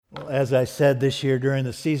As I said this year during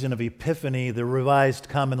the season of Epiphany, the Revised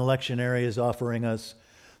Common Lectionary is offering us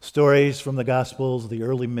stories from the Gospels, the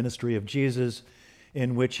early ministry of Jesus,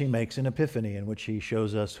 in which he makes an epiphany, in which he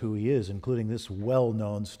shows us who he is, including this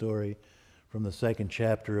well-known story from the second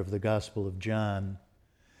chapter of the Gospel of John.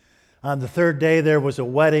 On the third day, there was a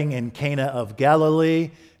wedding in Cana of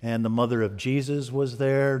Galilee, and the mother of Jesus was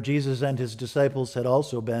there. Jesus and his disciples had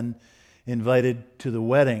also been invited to the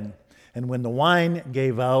wedding. And when the wine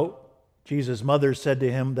gave out, Jesus' mother said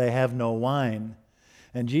to him, "They have no wine."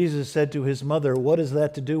 And Jesus said to his mother, "What has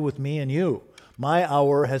that to do with me and you? My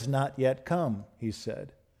hour has not yet come," he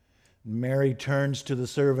said. Mary turns to the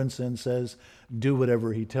servants and says, "Do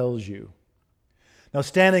whatever he tells you." Now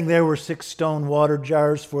standing there were 6 stone water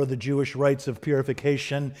jars for the Jewish rites of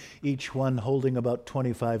purification, each one holding about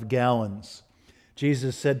 25 gallons.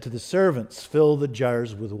 Jesus said to the servants, "Fill the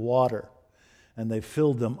jars with water." And they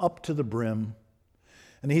filled them up to the brim.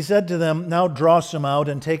 And he said to them, "Now draw some out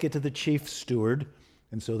and take it to the chief steward."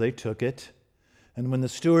 And so they took it. And when the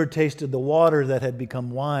steward tasted the water that had become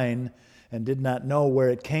wine and did not know where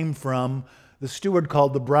it came from, the steward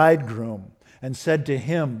called the bridegroom and said to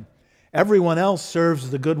him, "Everyone else serves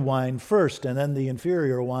the good wine first, and then the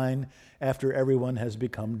inferior wine after everyone has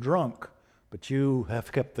become drunk. But you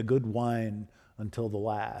have kept the good wine until the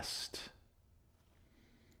last."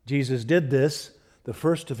 Jesus did this, the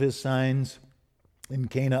first of his signs, in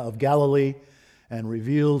Cana of Galilee, and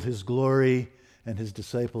revealed his glory, and his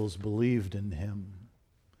disciples believed in him.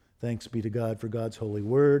 Thanks be to God for God's holy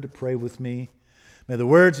word. Pray with me. May the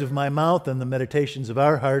words of my mouth and the meditations of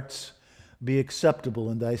our hearts be acceptable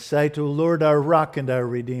in thy sight, O Lord, our rock and our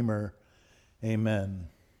redeemer. Amen.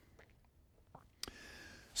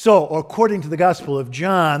 So, according to the Gospel of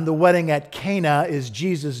John, the wedding at Cana is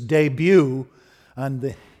Jesus' debut on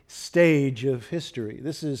the stage of history.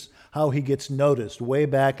 This is how he gets noticed way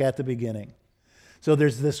back at the beginning. So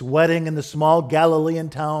there's this wedding in the small Galilean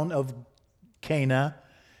town of Cana,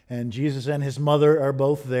 and Jesus and his mother are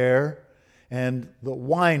both there, and the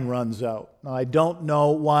wine runs out. Now, I don't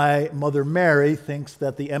know why Mother Mary thinks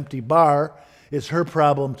that the empty bar is her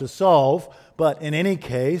problem to solve, but in any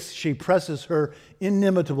case, she presses her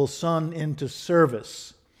inimitable son into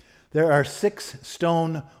service. There are 6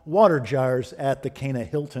 stone water jars at the Cana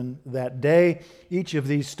Hilton that day. Each of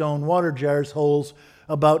these stone water jars holds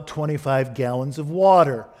about 25 gallons of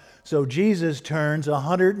water. So Jesus turns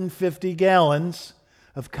 150 gallons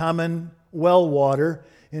of common well water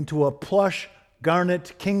into a plush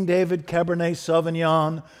garnet King David Cabernet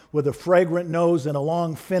Sauvignon with a fragrant nose and a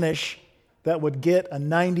long finish that would get a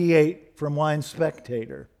 98 from Wine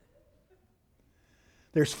Spectator.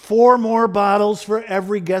 There's 4 more bottles for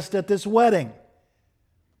every guest at this wedding.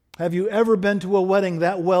 Have you ever been to a wedding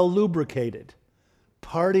that well lubricated?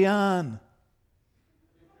 Party on.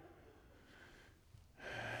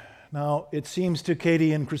 Now, it seems to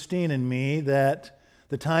Katie and Christine and me that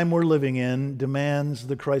the time we're living in demands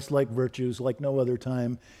the Christ-like virtues like no other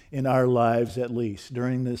time in our lives, at least.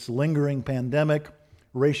 During this lingering pandemic,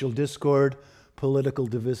 racial discord, political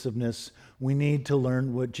divisiveness, we need to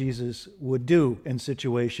learn what Jesus would do in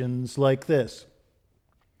situations like this.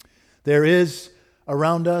 There is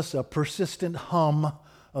around us a persistent hum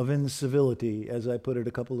of incivility, as I put it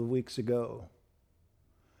a couple of weeks ago.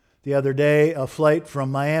 The other day, a flight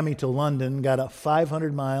from Miami to London got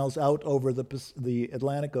 500 miles out over the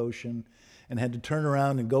Atlantic Ocean and had to turn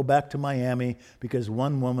around and go back to Miami because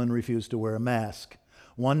one woman refused to wear a mask.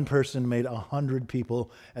 One person made 100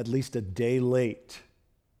 people at least a day late.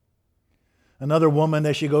 Another woman,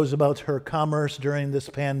 as she goes about her commerce during this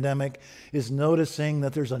pandemic, is noticing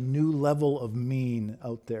that there's a new level of mean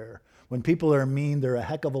out there. When people are mean, they're a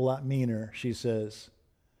heck of a lot meaner, she says.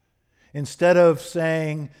 Instead of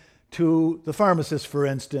saying to the pharmacist, for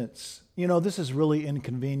instance, this is really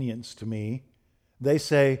inconvenience to me, they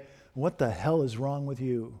say, "What the hell is wrong with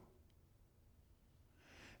you?"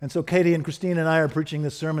 And so Katie and Christine and I are preaching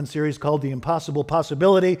this sermon series called The Impossible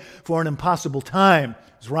Possibility for an Impossible Time.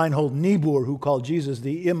 It's Reinhold Niebuhr who called Jesus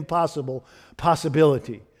the impossible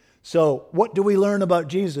possibility. So what do we learn about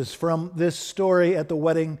Jesus from this story at the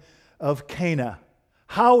wedding of Cana?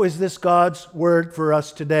 How is this God's word for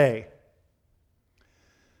us today?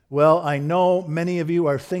 Well, I know many of you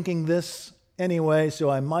are thinking this anyway, so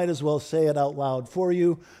I might as well say it out loud for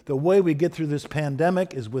you. The way we get through this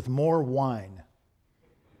pandemic is with more wine.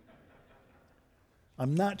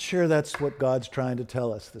 I'm not sure that's what God's trying to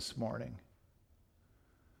tell us this morning.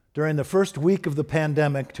 During the first week of the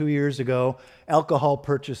pandemic 2 years ago, alcohol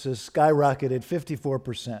purchases skyrocketed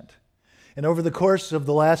 54%. And over the course of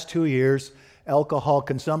the last 2 years, alcohol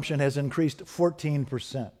consumption has increased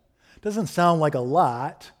 14%. Doesn't sound like a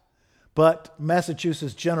lot, But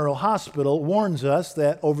Massachusetts General Hospital warns us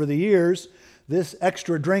that over the years, this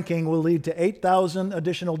extra drinking will lead to 8,000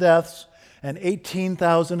 additional deaths and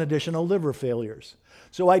 18,000 additional liver failures.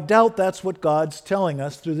 So I doubt that's what God's telling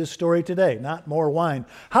us through this story today, not more wine.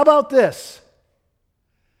 How about this?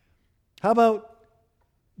 How about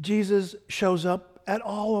Jesus shows up at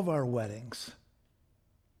all of our weddings,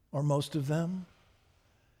 or most of them?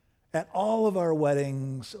 At all of our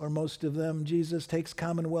weddings, or most of them, Jesus takes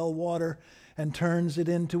common well water and turns it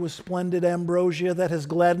into a splendid ambrosia that has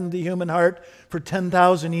gladdened the human heart for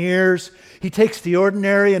 10,000 years. He takes the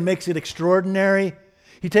ordinary and makes it extraordinary.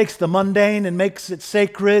 He takes the mundane and makes it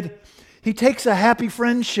sacred. He takes a happy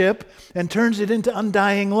friendship and turns it into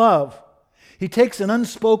undying love. He takes an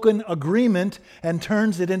unspoken agreement and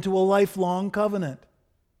turns it into a lifelong covenant.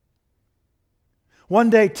 One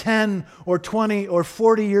day, 10 or 20 or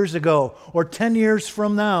 40 years ago, or 10 years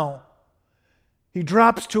from now, he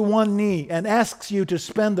drops to one knee and asks you to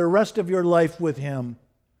spend the rest of your life with him.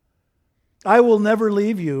 I will never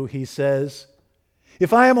leave you, he says.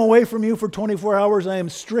 If I am away from you for 24 hours, I am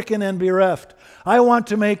stricken and bereft. I want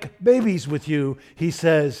to make babies with you, he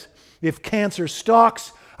says. If cancer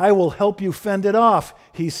stalks, I will help you fend it off,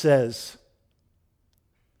 he says.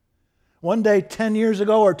 One day, 10 years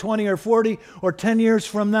ago, or 20 or 40, or 10 years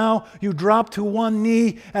from now, you drop to one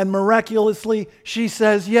knee and miraculously she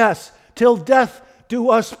says, yes, till death do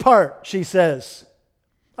us part, she says.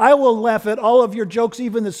 I will laugh at all of your jokes,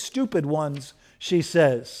 even the stupid ones, she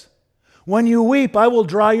says. When you weep, I will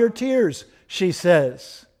dry your tears, she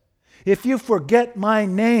says. If you forget my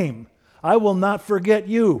name, I will not forget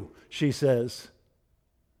you, she says.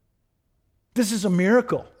 This is a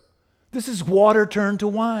miracle. This is water turned to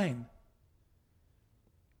wine.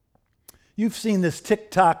 You've seen this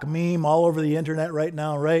TikTok meme all over the internet right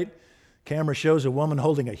now, right? Camera shows a woman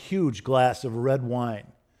holding a huge glass of red wine.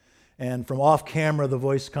 And from off camera, the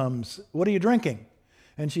voice comes, "What are you drinking?"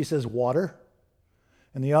 And she says, "Water."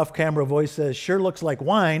 And the off camera voice says, "Sure looks like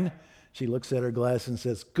wine." She looks at her glass and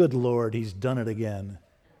says, "Good Lord, he's done it again."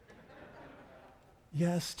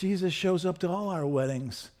 Yes, Jesus shows up to all our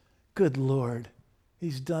weddings. Good Lord,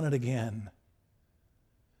 he's done it again.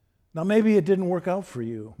 Now, maybe it didn't work out for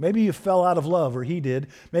you. Maybe you fell out of love, or he did.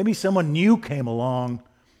 Maybe someone new came along.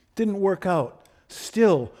 Didn't work out.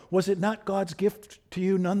 Still, was it not God's gift to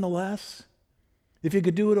you nonetheless? If you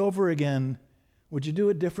could do it over again, would you do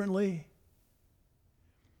it differently?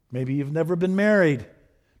 Maybe you've never been married.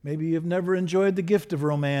 Maybe you've never enjoyed the gift of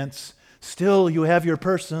romance. Still, you have your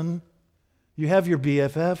person. You have your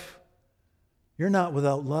BFF. You're not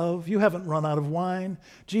without love. You haven't run out of wine.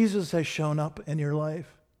 Jesus has shown up in your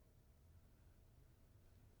life.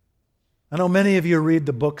 I know many of you read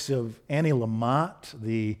the books of Annie Lamott,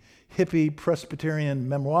 the hippie Presbyterian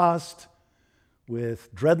memoirist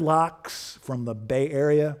with dreadlocks from the Bay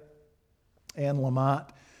Area. Anne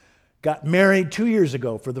Lamott got married 2 years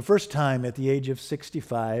ago for the first time at the age of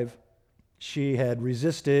 65. She had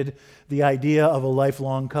resisted the idea of a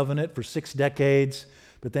lifelong covenant for 6 decades,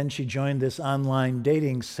 but then she joined this online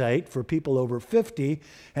dating site for people over 50,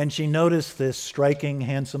 and she noticed this striking,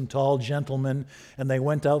 handsome, tall gentleman, and they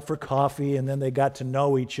went out for coffee, and then they got to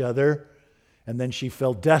know each other, and then she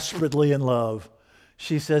fell desperately in love.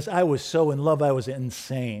 She says, I was so in love, I was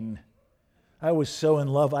insane. I was so in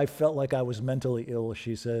love, I felt like I was mentally ill,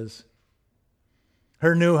 she says.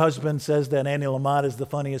 Her new husband says that Annie Lamott is the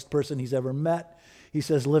funniest person he's ever met. He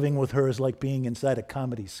says living with her is like being inside a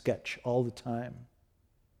comedy sketch all the time.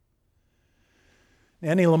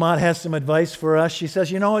 Annie Lamott has some advice for us. She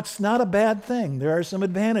says, it's not a bad thing. There are some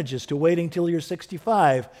advantages to waiting till you're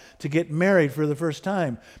 65 to get married for the first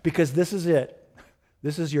time, because this is it.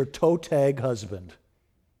 This is your toe tag husband.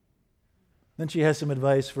 Then she has some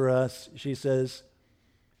advice for us. She says,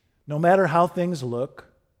 no matter how things look,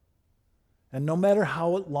 and no matter how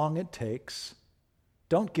long it takes,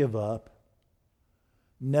 don't give up.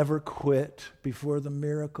 Never quit before the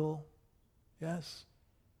miracle. Yes?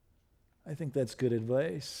 I think that's good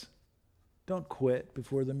advice. Don't quit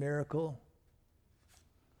before the miracle.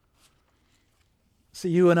 See,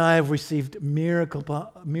 you and I have received miracle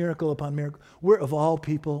upon miracle. We're, of all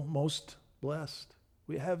people, most blessed.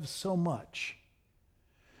 We have so much.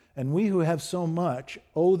 And we who have so much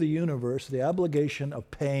owe the universe the obligation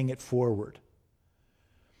of paying it forward.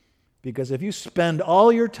 Because if you spend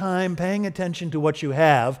all your time paying attention to what you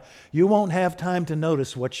have, you won't have time to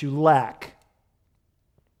notice what you lack.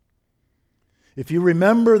 If you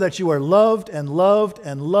remember that you are loved and loved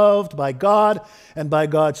and loved by God and by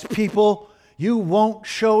God's people, you won't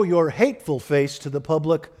show your hateful face to the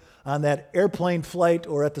public on that airplane flight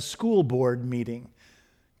or at the school board meeting.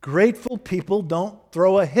 Grateful people don't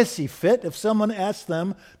throw a hissy fit if someone asks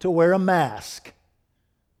them to wear a mask.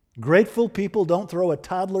 Grateful people don't throw a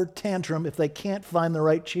toddler tantrum if they can't find the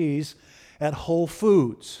right cheese at Whole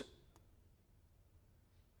Foods.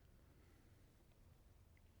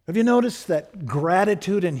 Have you noticed that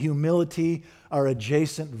gratitude and humility are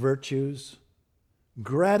adjacent virtues?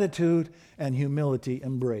 Gratitude and humility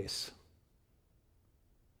embrace.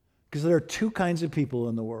 Because there are two kinds of people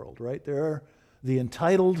in the world, right? There are the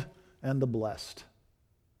entitled and the blessed.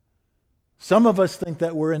 Some of us think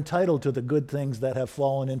that we're entitled to the good things that have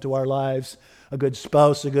fallen into our lives: a good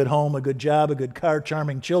spouse, a good home, a good job, a good car,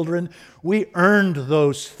 charming children. We earned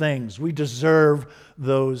those things. We deserve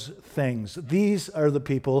those things. These are the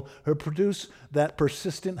people who produce that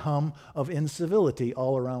persistent hum of incivility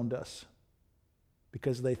all around us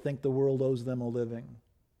because they think the world owes them a living.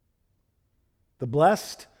 The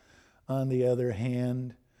blessed, on the other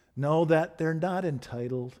hand, know that they're not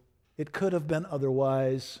entitled. It could have been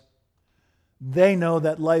otherwise. They know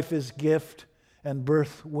that life is gift and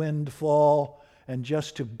birth, wind, fall, and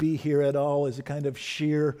just to be here at all is a kind of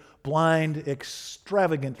sheer, blind,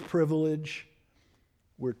 extravagant privilege.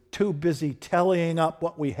 We're too busy tallying up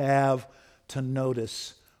what we have to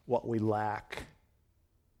notice what we lack.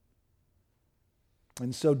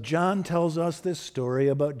 And so John tells us this story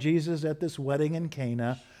about Jesus at this wedding in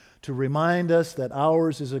Cana to remind us that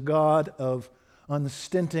ours is a God of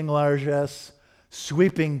unstinting largesse,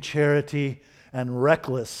 sweeping charity, and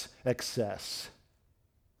reckless excess.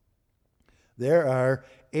 There are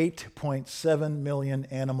 8.7 million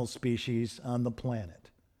animal species on the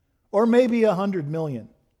planet, or maybe 100 million.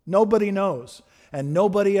 Nobody knows, and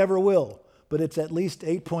nobody ever will, but it's at least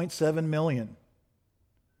 8.7 million.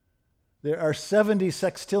 There are 70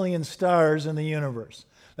 sextillion stars in the universe.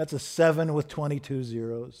 That's a 7 with 22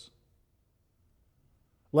 zeros.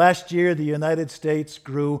 Last year, the United States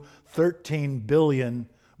grew 13 billion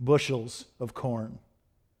bushels of corn.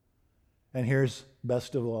 And here's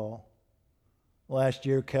best of all. Last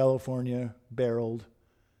year, California barreled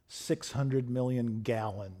 600 million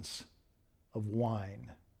gallons of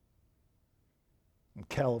wine. And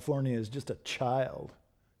California is just a child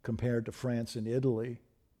compared to France and Italy,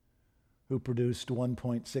 who produced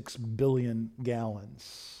 1.6 billion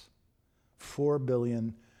gallons. 4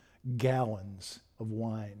 billion gallons of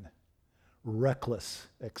wine. Reckless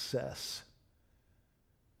excess.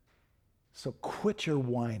 So quit your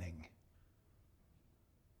whining.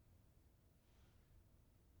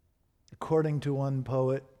 According to one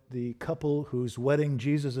poet, the couple whose wedding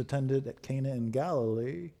Jesus attended at Cana in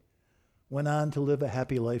Galilee went on to live a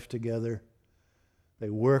happy life together. They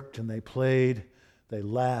worked and they played, they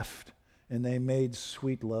laughed, and they made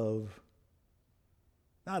sweet love.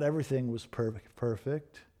 Not everything was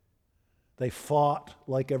perfect. They fought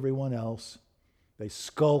like everyone else. They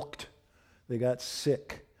skulked. They got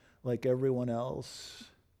sick like everyone else.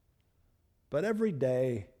 But every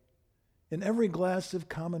day, in every glass of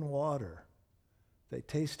common water, they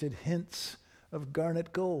tasted hints of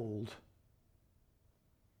garnet gold.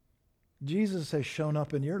 Jesus has shown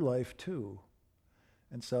up in your life too.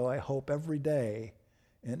 And so I hope every day,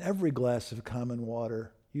 in every glass of common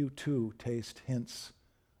water, you too taste hints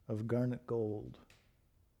of garnet gold.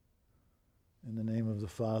 In the name of the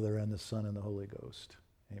Father, and the Son, and the Holy Ghost.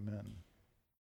 Amen.